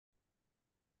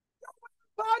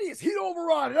body is heat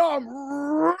overrun, and I'm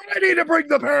ready to bring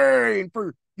the pain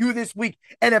for you this week.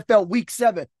 NFL Week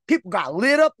 7. People got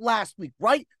lit up last week,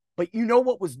 right? But you know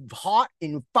what was hot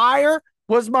and fire?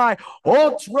 Was my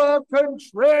Ultra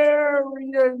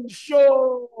Contrarian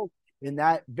Show. In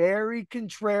that very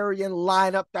contrarian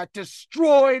lineup that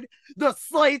destroyed the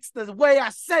slates the way I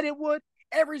said it would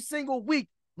every single week.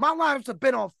 My lineups have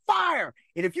been on fire.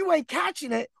 And if you ain't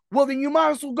catching it, well, then you might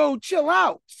as well go chill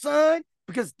out, son.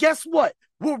 Because guess what?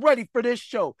 We're ready for this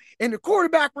show. And the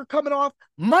quarterback we're coming off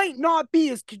might not be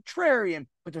as contrarian,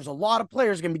 but there's a lot of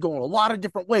players going to be going a lot of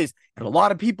different ways. And a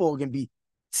lot of people are going to be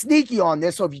sneaky on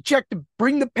this. So if you check to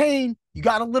bring the pain, you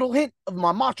got a little hint of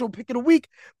my macho pick of the week,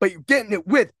 but you're getting it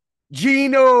with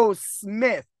Geno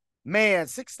Smith. Man,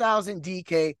 6,000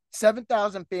 DK,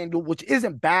 7,000 FanDuel, which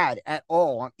isn't bad at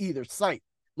all on either site.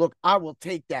 Look, I will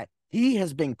take that. He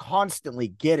has been constantly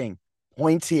getting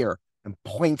points here and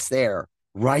points there,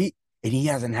 right? And he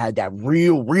hasn't had that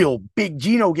real big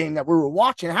Geno game that we were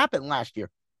watching happen last year.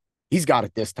 He's got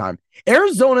it this time.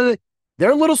 Arizona,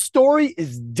 their little story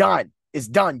is done. It's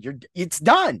done. It's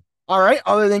done. All right.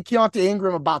 Other than Keontae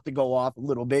Ingram about to go off a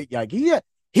little bit. Like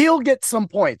he'll get some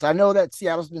points. I know that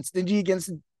Seattle's been stingy against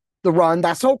the run.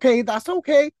 That's okay. That's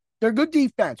okay. They're good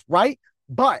defense, right?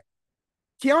 But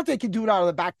Keontae can do it out of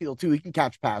the backfield too. He can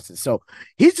catch passes. So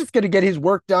he's just going to get his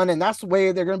work done. And that's the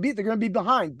way they're going to be. They're going to be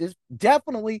behind. This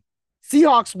definitely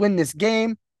Seahawks win this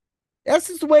game. That's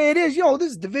just the way it is.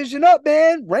 This is division up,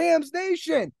 man. Rams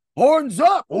Nation. Horns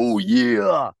up. Oh,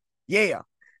 yeah. Yeah.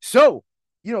 So,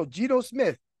 Geno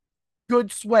Smith,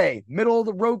 good sway. Middle of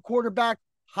the road quarterback,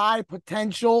 high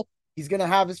potential. He's going to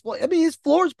have his floor. His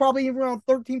floor is probably around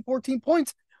 13, 14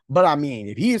 points. But,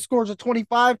 if he scores a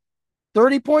 25,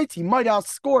 30 points, he might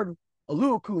outscore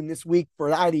Aluakun this week for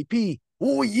the IDP.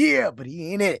 Oh, yeah, but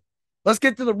he ain't it. Let's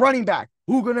get to the running back.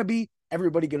 Who going to be?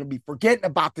 Everybody going to be forgetting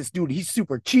about this dude. He's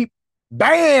super cheap.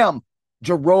 Bam!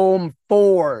 Jerome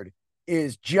Ford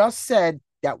is just said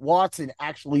that Watson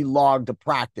actually logged the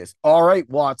practice. All right,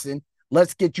 Watson,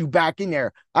 let's get you back in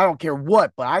there. I don't care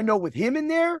what, but I know with him in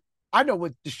there, I know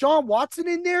with Deshaun Watson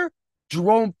in there,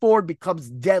 Jerome Ford becomes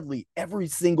deadly every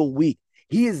single week.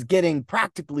 He is getting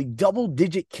practically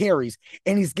double-digit carries,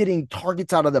 and he's getting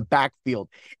targets out of the backfield.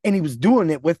 And he was doing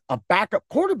it with a backup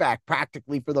quarterback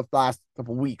practically for the last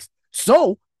couple of weeks.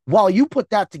 So while you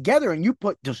put that together and you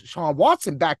put Deshaun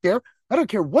Watson back there, I don't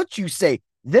care what you say.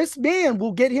 This man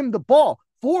will get him the ball.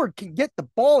 Ford can get the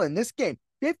ball in this game.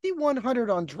 5,100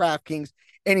 on DraftKings,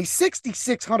 and he's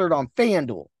 6,600 on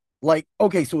FanDuel.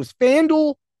 Okay, so his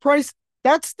FanDuel price,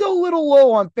 that's still a little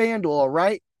low on FanDuel, all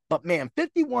right? But, man,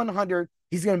 5,100,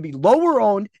 he's going to be lower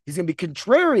owned. He's going to be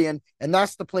contrarian, and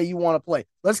that's the play you want to play.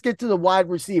 Let's get to the wide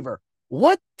receiver.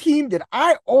 What team did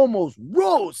I almost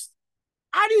roast?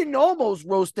 I didn't almost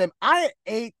roast them. I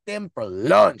ate them for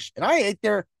lunch, and I ate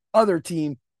their other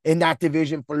team in that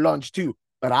division for lunch too.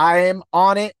 But I am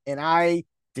on it, and I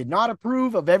did not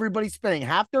approve of everybody spending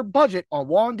half their budget on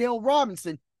Wan'Dale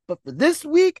Robinson. But for this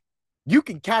week, you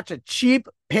can catch a cheap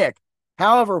pick.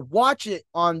 However, watch it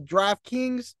on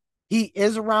DraftKings. He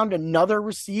is around another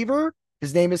receiver.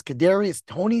 His name is Kadarius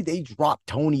Toney. They dropped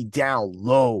Toney down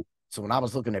low. So when I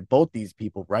was looking at both these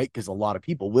people, right, because a lot of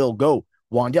people will go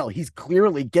Wan'Dale, he's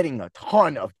clearly getting a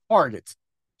ton of targets.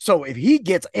 So if he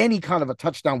gets any kind of a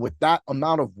touchdown with that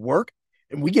amount of work,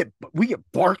 and we get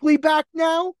Barkley back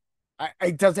now,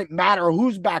 it doesn't matter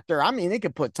who's back there. They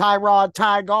could put Tyrod,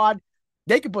 Ty God.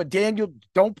 They could put Daniel.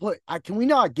 Can we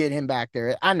not get him back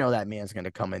there? I know that man's going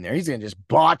to come in there. He's going to just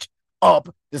botch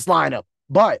up this lineup.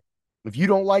 But if you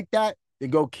don't like that, then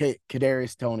go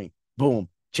Kadarius Toney. Boom.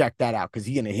 Check that out because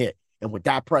he's going to hit. And with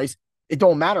that price, it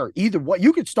don't matter either what.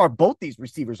 You could start both these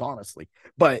receivers, honestly.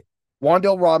 But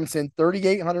Wan'Dale Robinson,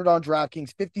 3,800 on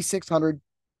DraftKings, 5,600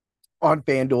 on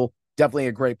FanDuel. Definitely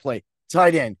a great play.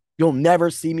 Tight end. You'll never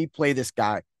see me play this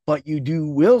guy, but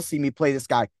will see me play this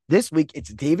guy. This week,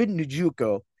 it's David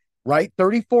Njoku, right?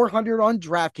 3,400 on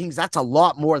DraftKings. That's a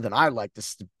lot more than I like to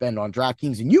spend on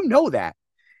DraftKings, and you know that.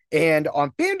 And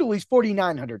on FanDuel, he's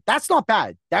 4,900. That's not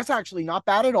bad. That's actually not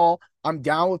bad at all. I'm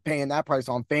down with paying that price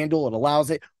on FanDuel. It allows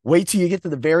it. Wait till you get to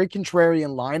the very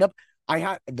contrarian lineup.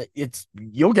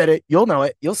 You'll get it. You'll know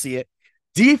it. You'll see it.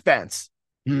 Defense.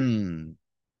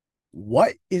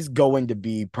 What is going to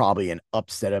be probably an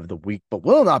upset of the week, but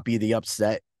will not be the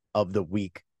upset of the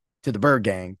week to the Bird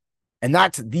Gang? And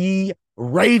that's the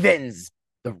Ravens.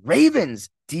 The Ravens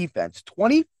defense,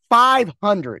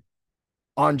 2,500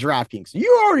 on DraftKings.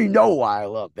 You already know why I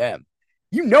love them.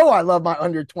 You know I love my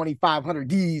under 2,500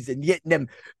 Ds and getting them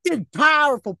big,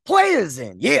 powerful players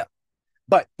in. Yeah.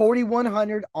 But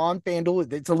 4,100 on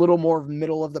FanDuel, it's a little more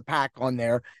middle of the pack on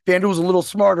there. FanDuel's a little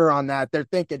smarter on that. They're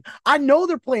thinking, I know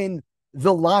they're playing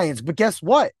the Lions, but guess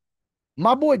what?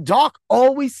 My boy Doc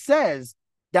always says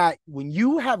that when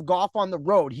you have Goff on the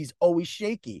road, he's always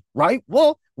shaky, right?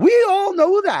 Well, we all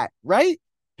know that, right?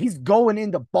 He's going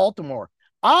into Baltimore.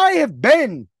 I have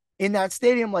been in that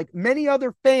stadium like many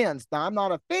other fans. Now, I'm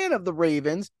not a fan of the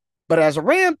Ravens, but as a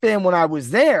Ram fan, when I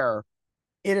was there,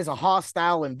 it is a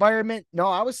hostile environment. No,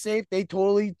 I was safe. They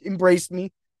totally embraced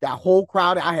me. That whole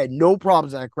crowd, I had no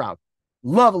problems in that crowd.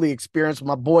 Lovely experience with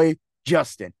my boy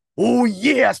Justin. Oh,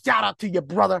 yeah. Shout out to you,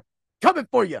 brother. Coming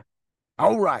for you.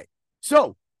 All right.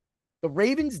 So the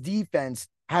Ravens defense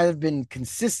has been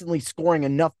consistently scoring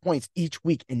enough points each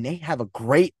week, and they have a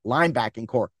great linebacking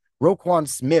core. Roquan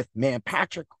Smith, man,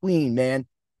 Patrick Queen, man.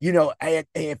 You know,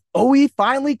 if OE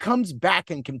finally comes back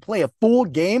and can play a full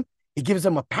game, it gives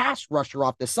them a pass rusher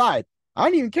off the side. I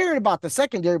don't even care about the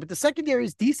secondary, but the secondary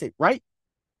is decent, right?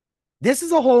 This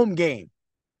is a home game.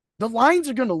 The Lions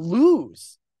are going to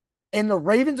lose, and the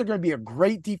Ravens are going to be a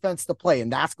great defense to play,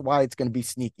 and that's why it's going to be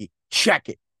sneaky. Check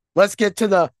it. Let's get to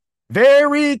the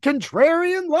Very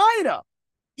Contrarian Lineup.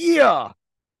 Yeah.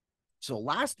 So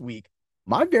last week,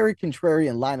 my Very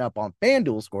Contrarian Lineup on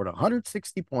FanDuel scored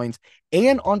 160 points,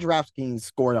 and on DraftKings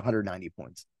scored 190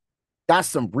 points. That's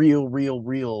some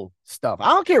real stuff.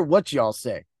 I don't care what y'all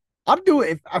say. I'm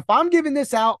doing, if I'm giving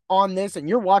this out on this and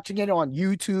you're watching it on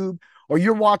YouTube or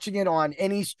you're watching it on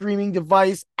any streaming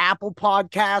device, Apple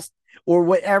Podcast, or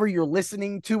whatever you're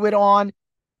listening to it on,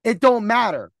 it don't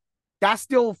matter. That's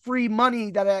still free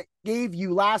money that I gave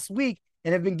you last week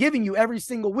and have been giving you every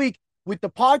single week with the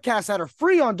podcasts that are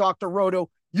free on Dr. Roto.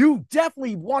 You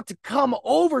definitely want to come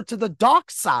over to the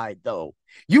doc side, though.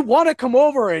 You want to come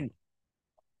over and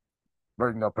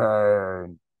bring the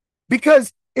pain.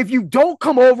 Because if you don't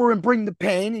come over and bring the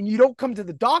pain and you don't come to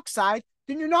the doc side,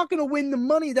 then you're not going to win the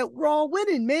money that we're all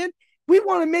winning, man. We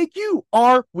want to make you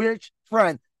our rich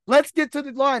friend. Let's get to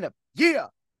the lineup. Yeah,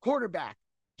 quarterback,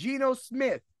 Geno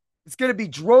Smith. It's going to be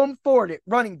Jerome Ford at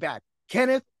running back,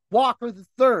 Kenneth Walker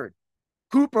III,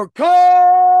 Cooper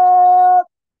Kupp.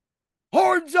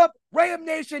 Horns up, Ram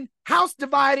Nation, house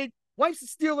divided. Wife's a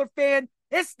Steeler fan.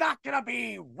 It's not going to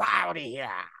be rowdy here.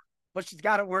 But she's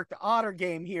got to work the honor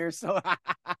game here, so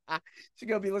she's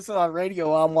going to be listening on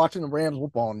radio while I'm watching the Rams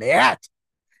whoop on that.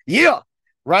 Yeah,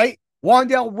 right?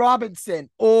 Wan'Dale Robinson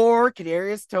or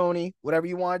Kadarius Toney, whatever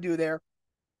you want to do there.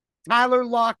 Tyler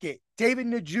Lockett, David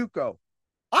Njoku.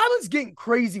 I was getting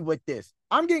crazy with this.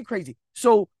 I'm getting crazy.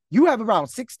 So you have around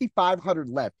 6,500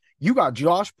 left. You got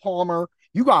Josh Palmer.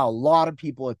 You got a lot of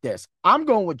people at this. I'm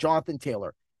going with Jonathan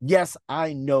Taylor. Yes,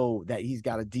 I know that he's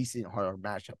got a decent hard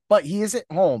matchup, but he is at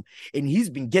home, and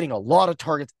he's been getting a lot of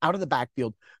targets out of the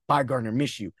backfield by Gardner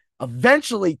Minshew.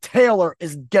 Eventually, Taylor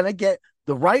is going to get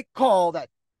the right call that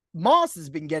Moss has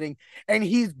been getting, and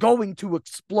he's going to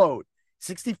explode.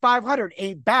 6,500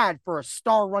 ain't bad for a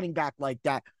star running back like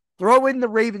that. Throw in the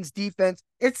Ravens defense.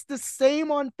 It's the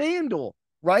same on FanDuel,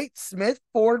 right? Smith,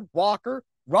 Ford, Walker,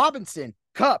 Robinson,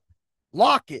 Kupp,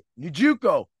 Lockett,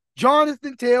 Njoku,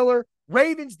 Jonathan Taylor,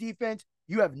 Ravens defense.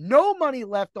 You have no money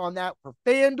left on that for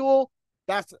FanDuel.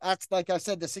 That's like I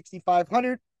said, the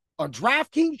 6,500. On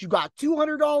DraftKings, you got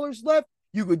 $200 left.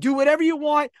 You could do whatever you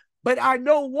want, but I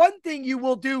know one thing you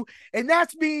will do, and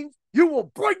that means you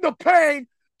will bring the pain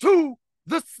to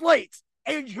the slates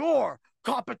and your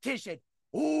competition.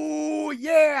 Oh,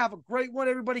 yeah. Have a great one,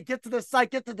 everybody. Get to the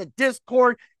site. Get to the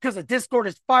Discord, because the Discord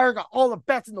is fire. Got all the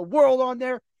bets in the world on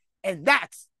there. And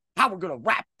that's how we're going to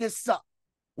wrap this up.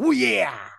 Oh, yeah.